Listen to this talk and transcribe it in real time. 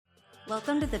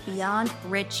Welcome to the Beyond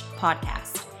Rich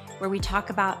podcast, where we talk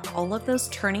about all of those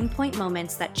turning point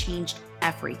moments that changed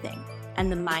everything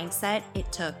and the mindset it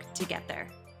took to get there.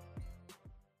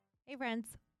 Hey friends,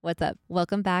 what's up?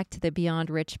 Welcome back to the Beyond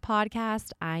Rich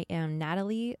podcast. I am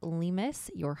Natalie Lemus,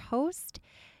 your host.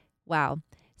 Wow.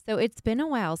 So it's been a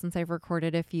while since I've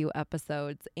recorded a few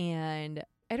episodes, and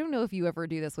I don't know if you ever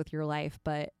do this with your life,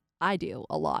 but I do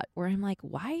a lot, where I'm like,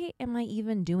 why am I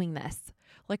even doing this?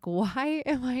 Like, why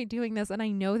am I doing this? And I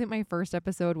know that my first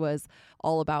episode was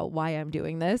all about why I'm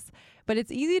doing this, but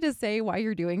it's easy to say why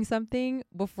you're doing something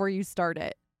before you start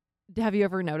it. Have you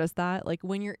ever noticed that? Like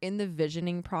when you're in the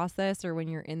visioning process, or when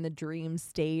you're in the dream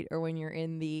state, or when you're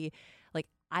in the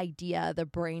idea, the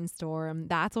brainstorm,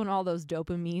 that's when all those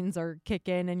dopamines are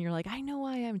kicking and you're like, I know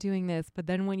why I'm doing this. But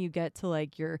then when you get to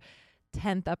like your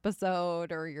 10th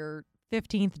episode or your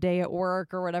 15th day at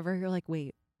work or whatever, you're like,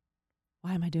 wait,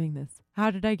 why am I doing this? How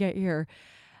did I get here?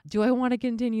 Do I want to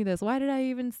continue this? Why did I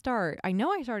even start? I know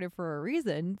I started for a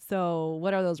reason. So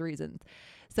what are those reasons?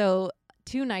 So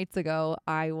 2 nights ago,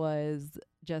 I was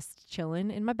just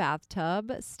chilling in my bathtub,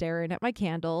 staring at my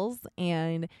candles,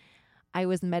 and I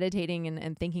was meditating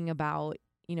and thinking about,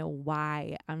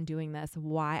 why I'm doing this,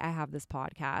 why I have this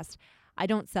podcast. I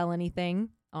don't sell anything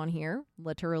on here,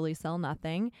 literally sell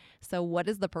nothing. So what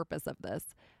is the purpose of this?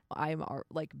 I'm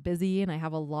busy and I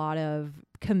have a lot of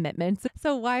commitments.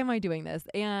 So why am I doing this?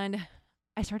 And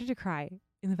I started to cry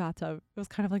in the bathtub. It was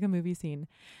kind of like a movie scene.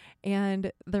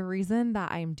 And the reason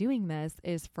that I'm doing this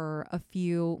is for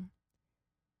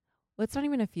it's not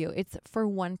even a few, it's for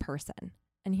one person.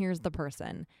 And here's the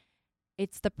person.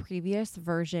 It's the previous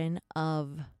version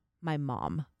of my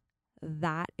mom.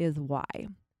 That is why.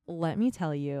 Let me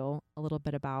tell you a little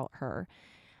bit about her.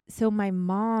 So my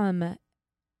mom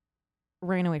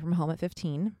ran away from home at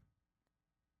 15,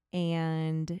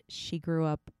 and she grew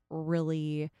up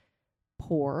really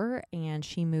poor, and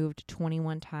she moved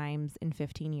 21 times in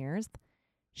 15 years.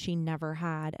 She never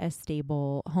had a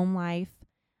stable home life.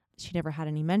 She never had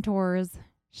any mentors.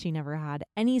 She never had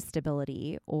any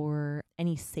stability or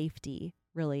any safety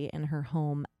really in her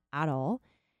home at all.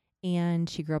 And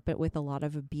she grew up with a lot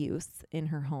of abuse in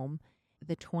her home.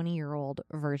 The 20-year-old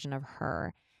version of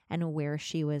her, and where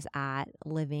she was at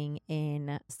living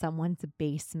in someone's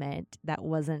basement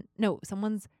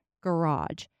someone's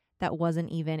garage that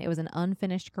wasn't even, it was an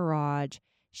unfinished garage.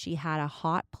 She had a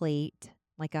hot plate,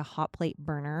 like a hot plate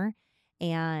burner,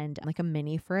 and like a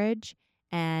mini fridge.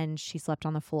 And she slept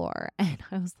on the floor.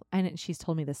 And she's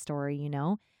told me this story,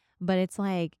 but it's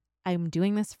like, I'm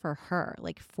doing this for her,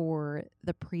 like for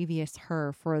the previous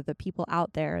her, for the people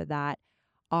out there that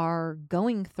are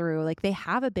going through, like they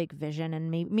have a big vision, and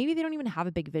maybe they don't even have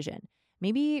a big vision.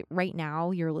 Maybe right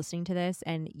now you're listening to this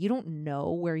and you don't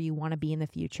know where you want to be in the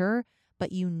future,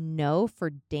 but you know for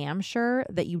damn sure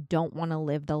that you don't want to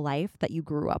live the life that you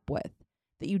grew up with,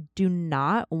 that you do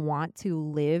not want to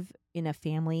live in a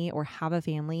family or have a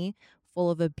family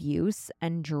full of abuse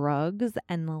and drugs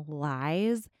and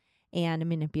lies and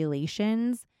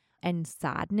manipulations and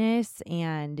sadness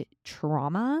and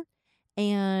trauma.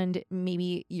 And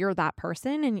maybe you're that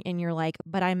person and you're like,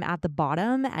 but I'm at the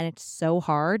bottom and it's so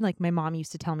hard. Like my mom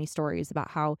used to tell me stories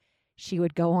about how she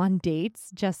would go on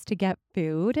dates just to get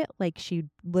food. Like she'd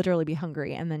literally be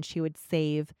hungry, and then she would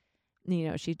save,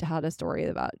 she had a story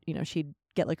about, she'd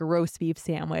get like a roast beef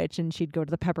sandwich, and she'd go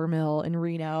to the pepper mill in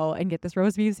Reno and get this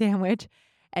roast beef sandwich.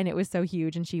 And it was so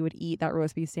huge, and she would eat that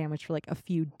roast beef sandwich for like a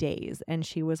few days. And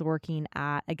she was working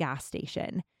at a gas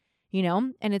station,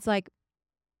 and it's like,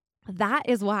 that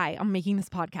is why I'm making this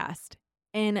podcast.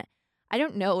 And I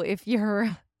don't know if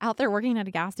you're out there working at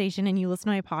a gas station and you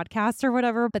listen to my podcast or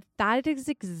whatever, but that is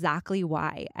exactly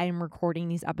why I'm recording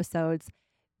these episodes.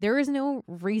 There is no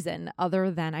reason other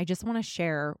than I just want to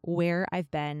share where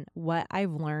I've been, what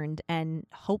I've learned, and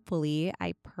hopefully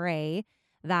I pray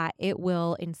that it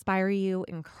will inspire you,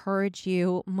 encourage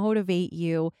you, motivate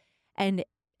you, and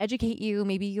educate you.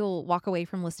 Maybe you'll walk away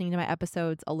from listening to my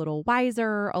episodes a little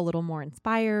wiser, a little more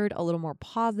inspired, a little more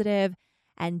positive,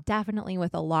 and definitely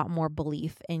with a lot more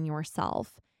belief in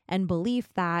yourself and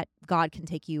belief that God can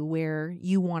take you where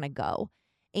you want to go.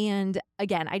 And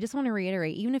again, I just want to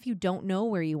reiterate, even if you don't know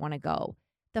where you want to go,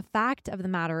 the fact of the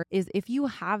matter is, if you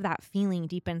have that feeling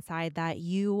deep inside that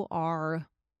you are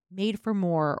made for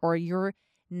more, or you're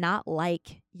not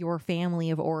like your family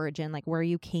of origin, like where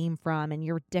you came from, and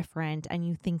you're different and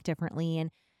you think differently, and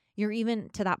you're even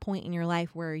to that point in your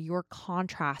life where you're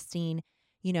contrasting,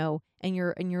 and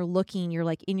you're looking, you're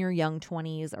like in your young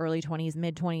 20s, early 20s,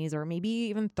 mid 20s, or maybe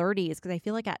even 30s, because I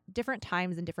feel like at different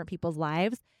times in different people's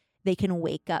lives, they can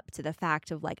wake up to the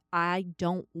fact of like, I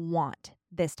don't want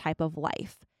this type of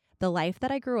life. the life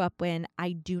that I grew up in,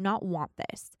 I do not want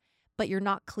this. But you're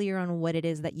not clear on what it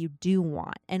is that you do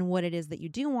want. And what it is that you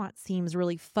do want seems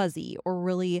really fuzzy or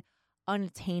really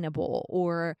unattainable,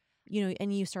 or,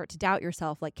 and you start to doubt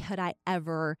yourself, like, could I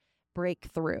ever break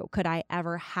through? Could I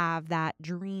ever have that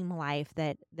dream life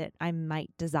that I might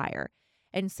desire?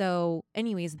 And so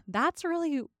anyways, that's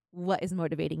really what is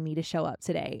motivating me to show up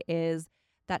today, is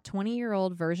that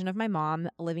 20-year-old version of my mom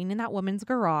living in that woman's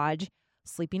garage,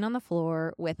 sleeping on the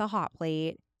floor with a hot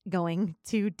plate, going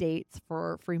to dates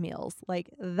for free meals. Like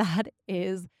that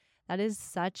is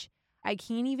such, I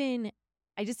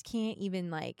just can't even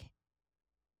like,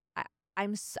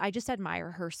 I just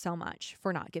admire her so much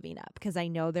for not giving up, because I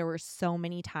know there were so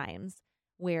many times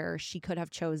where she could have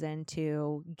chosen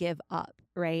to give up,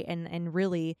 right? And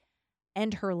really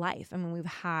end her life. I mean, we've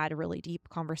had really deep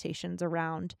conversations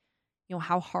around,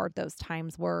 how hard those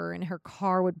times were, and her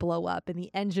car would blow up and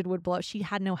the engine would blow. She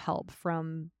had no help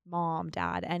from mom,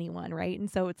 dad, anyone, right?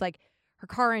 And so it's like her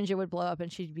car engine would blow up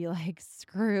and she'd be like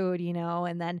screwed,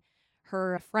 and then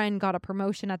her friend got a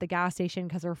promotion at the gas station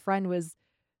because her friend was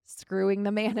screwing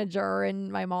the manager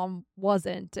and my mom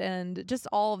wasn't, and just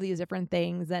all of these different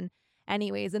things. And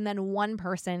anyways, and then one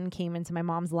person came into my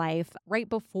mom's life right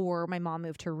before my mom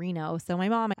moved to Reno. So my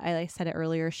mom, I said it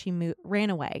earlier, she ran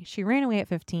away. She ran away at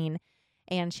 15.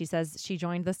 And she says she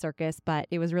joined the circus, but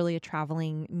it was really a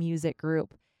traveling music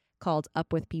group called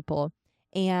Up With People.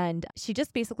 And she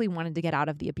just basically wanted to get out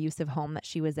of the abusive home that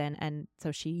she was in. And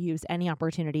so she used any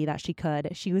opportunity that she could.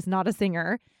 She was not a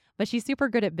singer, but she's super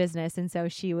good at business. And so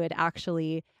she would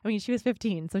actually, she was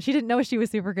 15, so she didn't know she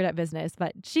was super good at business,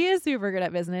 but she is super good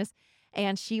at business.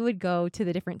 And she would go to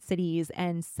the different cities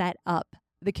and set up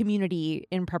the community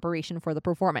in preparation for the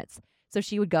performance. So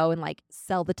she would go and like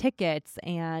sell the tickets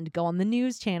and go on the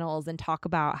news channels and talk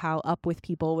about how Up With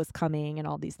People was coming and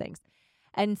all these things.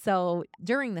 And so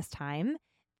during this time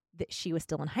that she was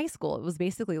still in high school, it was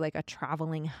basically like a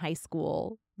traveling high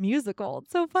school musical.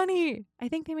 It's so funny. I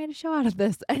think they made a show out of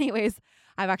this. Anyways,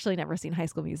 I've actually never seen High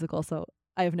School Musical, so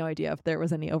I have no idea if there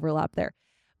was any overlap there.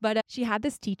 But she had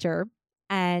this teacher,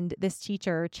 and this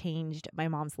teacher changed my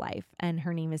mom's life, and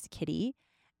her name is Kitty.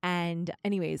 And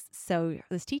anyways, so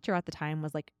this teacher at the time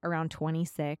was like around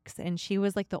 26, and she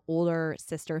was like the older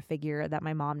sister figure that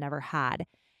my mom never had.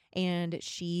 And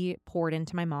she poured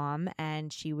into my mom,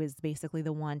 and she was basically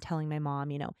the one telling my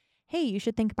mom, hey, you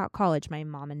should think about college. My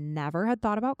mom never had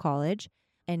thought about college.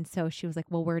 And so she was like,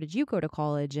 well, where did you go to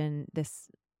college? And this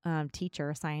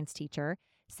teacher, science teacher,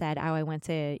 said, oh, I went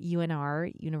to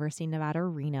UNR, University of Nevada,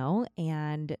 Reno.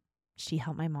 And she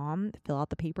helped my mom fill out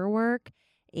the paperwork.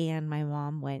 And my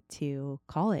mom went to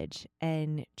college.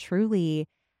 And truly,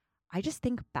 I just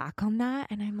think back on that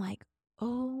and I'm like,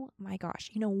 oh my gosh,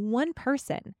 one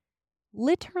person,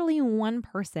 literally one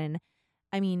person.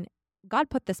 God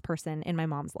put this person in my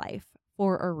mom's life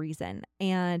for a reason.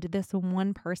 And this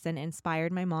one person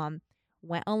inspired my mom,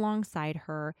 went alongside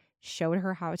her, showed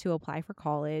her how to apply for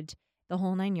college, the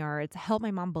whole 9 yards, helped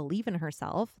my mom believe in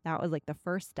herself. That was like the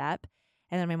first step.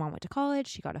 And then my mom went to college.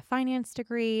 She got a finance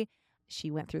degree. She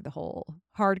went through the whole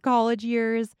hard college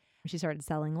years. She started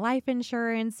selling life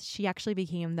insurance. She actually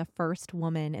became the first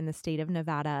woman in the state of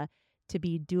Nevada to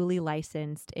be duly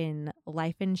licensed in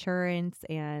life insurance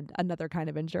and another kind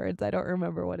of insurance. I don't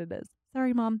remember what it is.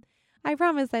 Sorry, Mom. I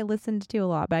promise I listened to a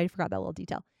lot, but I forgot that little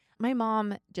detail. My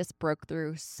mom just broke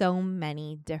through so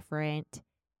many different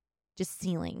just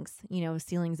ceilings,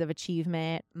 ceilings of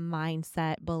achievement,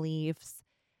 mindset, beliefs.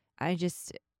 I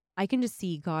can just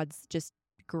see God's just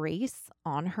grace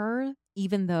on her,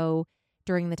 even though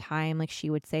during the time, like she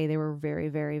would say, they were very,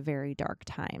 very, very dark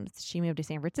times. She moved to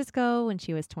San Francisco when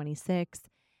she was 26,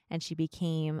 and she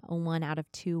became one out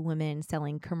of two women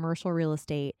selling commercial real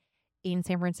estate in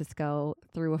San Francisco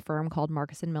through a firm called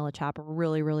Marcus and Millichap, a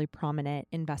really, really prominent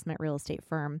investment real estate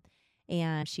firm.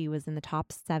 And she was in the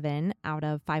top 7 out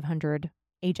of 500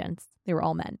 agents. They were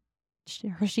all men.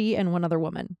 She and one other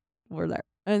woman were there.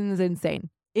 And it was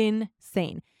insane.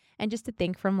 Insane. And just to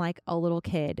think from like a little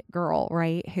girl,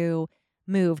 right, who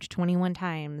moved 21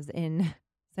 times in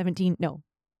 15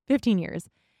 years,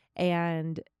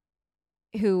 and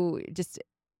who just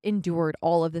endured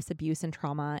all of this abuse and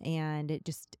trauma. And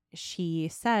she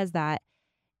says that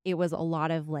it was a lot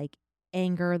of like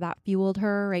anger that fueled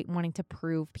her, right, wanting to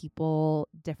prove people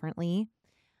differently.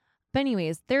 But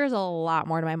anyways, there's a lot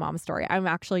more to my mom's story. I'm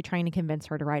actually trying to convince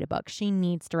her to write a book. She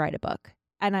needs to write a book.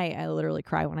 And I literally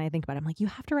cry when I think about it. I'm like, you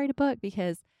have to write a book,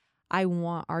 because I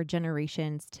want our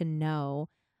generations to know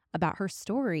about her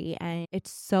story. And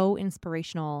it's so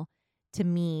inspirational to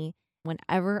me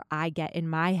whenever I get in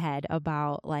my head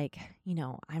about like,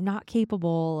 I'm not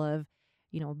capable of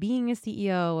being a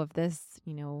CEO of this,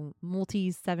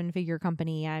 multi 7-figure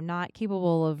company. I'm not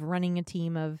capable of running a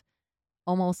team of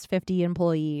almost 50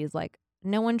 employees. Like,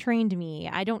 no one trained me.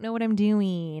 I don't know what I'm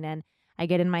doing. And I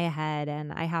get in my head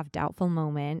and I have doubtful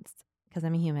moments because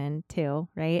I'm a human too,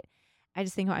 right? I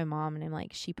just think about my mom and I'm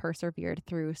like, she persevered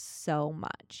through so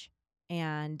much.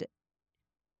 And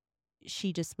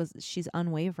she's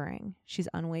unwavering. She's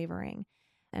unwavering.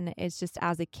 And it's just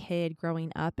as a kid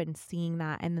growing up and seeing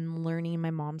that and then learning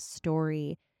my mom's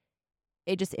story,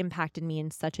 it just impacted me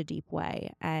in such a deep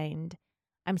way. And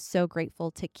I'm so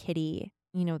grateful to Kitty,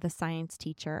 the science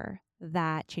teacher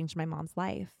that changed my mom's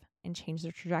life and changed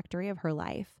the trajectory of her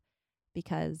life.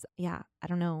 Because, yeah, I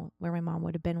don't know where my mom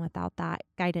would have been without that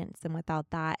guidance and without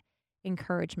that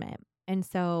encouragement. And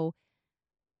so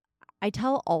I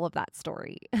tell all of that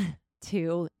story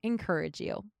to encourage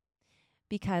you,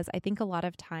 because I think a lot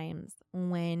of times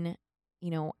when,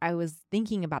 I was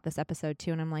thinking about this episode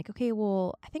too, and I'm like, okay,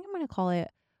 well, I think I'm going to call it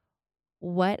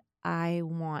What I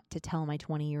Want to Tell My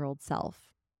 20-year-old Self,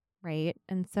 right?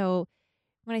 And so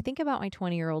when I think about my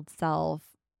 20-year-old self,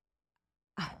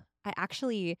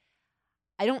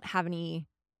 I don't have any,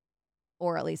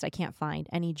 or at least I can't find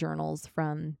any journals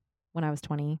from when I was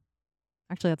 20.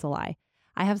 Actually, that's a lie.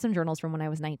 I have some journals from when I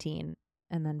was 19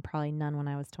 and then probably none when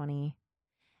I was 20.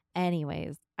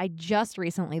 Anyways, I just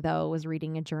recently, though, was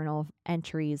reading a journal of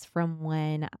entries from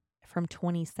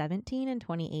 2017 and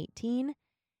 2018.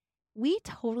 We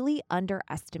totally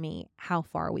underestimate how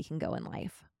far we can go in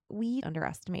life. We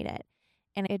underestimate it.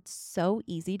 And it's so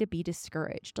easy to be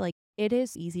discouraged. Like, it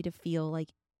is easy to feel like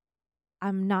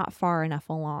I'm not far enough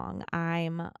along.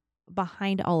 I'm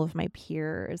behind all of my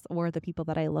peers or the people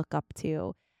that I look up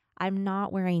to. I'm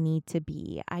not where I need to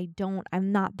be.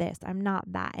 I'm not this, I'm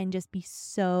not that. And just be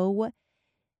so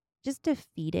just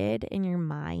defeated in your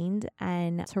mind,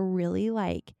 and to really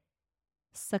like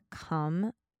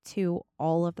succumb to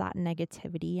all of that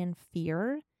negativity and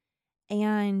fear.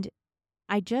 And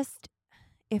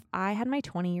if I had my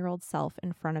 20-year-old self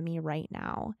in front of me right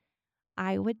now,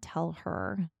 I would tell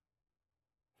her,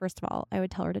 first of all, I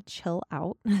would tell her to chill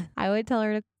out. I would tell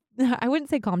her I wouldn't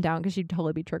say calm down because she'd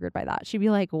totally be triggered by that. She'd be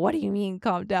like, what do you mean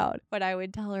calm down? But I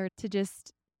would tell her to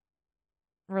just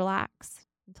relax,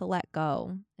 to let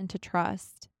go, and to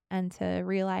trust, and to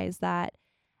realize that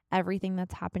everything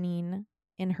that's happening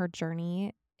in her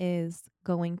journey is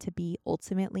going to be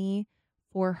ultimately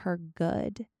for her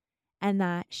good, and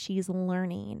that she's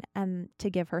learning, and to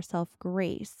give herself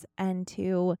grace and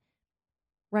to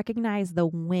recognize the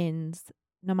wins,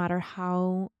 no matter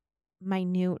how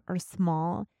minute or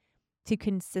small, to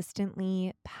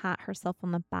consistently pat herself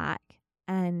on the back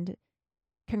and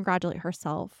congratulate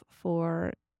herself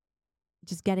for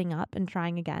just getting up and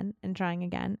trying again and trying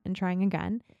again and trying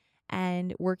again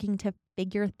and working to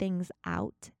figure things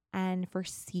out, and for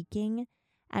seeking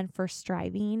and for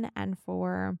striving and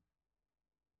for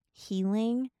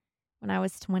healing. When I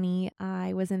was 20,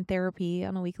 I was in therapy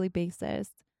on a weekly basis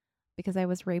because I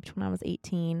was raped when I was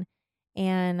 18,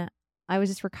 and I was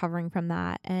just recovering from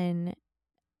that and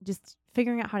just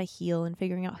figuring out how to heal and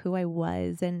figuring out who I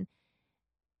was. And,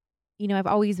 I've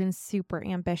always been super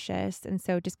ambitious. And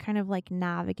so just kind of like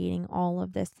navigating all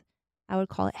of this, I would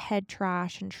call it head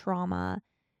trash and trauma,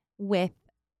 with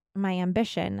my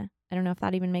ambition. I don't know if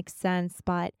that even makes sense,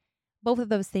 but both of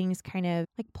those things kind of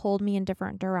like pulled me in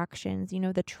different directions.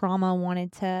 The trauma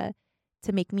wanted to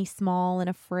make me small and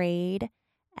afraid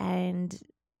and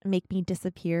make me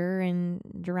disappear and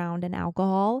drown in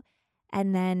alcohol.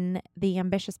 And then the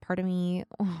ambitious part of me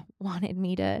wanted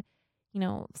me to,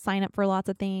 sign up for lots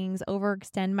of things,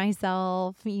 overextend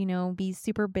myself, be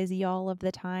super busy all of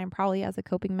the time, probably as a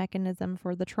coping mechanism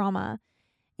for the trauma.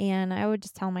 And I would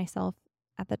just tell myself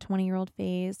at the 20-year-old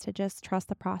phase to just trust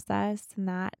the process, and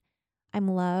that I'm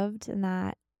loved, and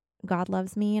that God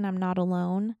loves me, and I'm not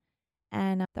alone,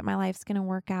 and that my life's going to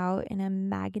work out in a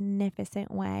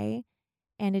magnificent way,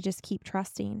 and to just keep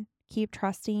trusting, keep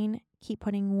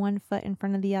putting one foot in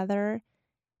front of the other,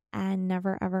 and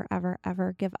never, ever, ever,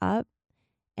 ever give up,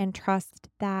 and trust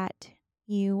that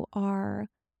you are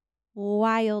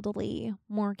wildly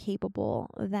more capable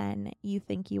than you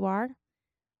think you are.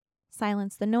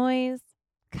 Silence the noise,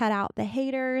 cut out the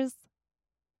haters,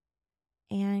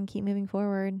 and keep moving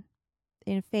forward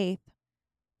in faith,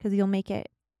 because you'll make it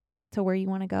to where you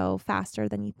want to go faster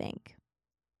than you think.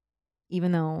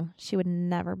 Even though she would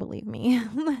never believe me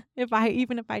if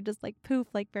I just like poof,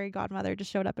 like fairy godmother just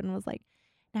showed up and was like,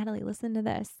 Natalie, listen to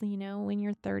this, when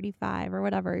you're 35 or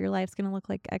whatever, your life's going to look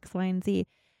like X, Y, and Z.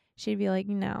 She'd be like,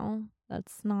 no,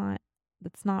 that's not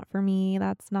for me.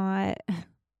 That's not,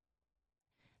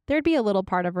 there'd be a little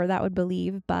part of her that would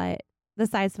believe, but the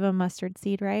size of a mustard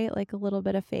seed, right? Like a little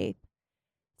bit of faith.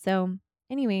 So,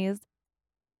 anyways,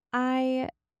 I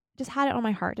just had it on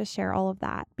my heart to share all of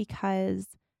that because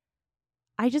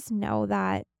I just know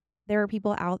that there are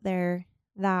people out there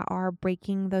that are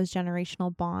breaking those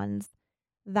generational bonds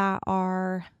that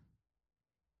are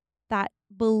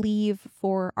believing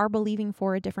for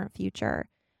a different future,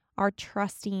 are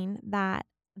trusting that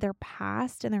their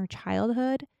past and their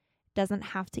childhood doesn't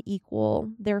have to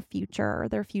equal their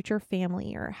future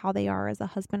family, or how they are as a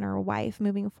husband or a wife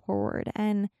moving forward.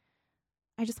 And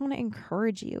I just want to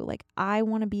encourage you. Like, I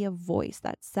want to be a voice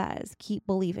that says, keep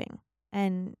believing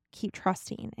and keep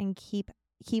trusting and keep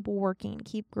working,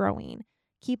 keep growing,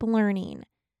 keep learning,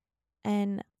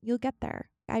 and you'll get there.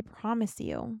 I promise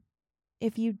you.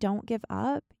 If you don't give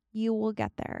up, you will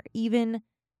get there, even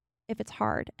if it's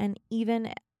hard. And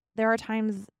even there are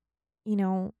times,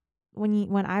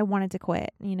 when I wanted to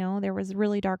quit, there was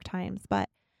really dark times, but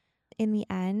in the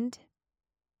end,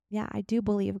 yeah, I do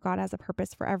believe God has a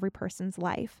purpose for every person's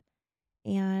life.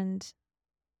 And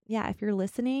yeah, if you're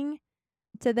listening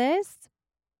to this,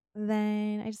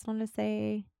 then I just want to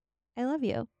say I love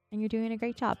you and you're doing a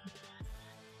great job.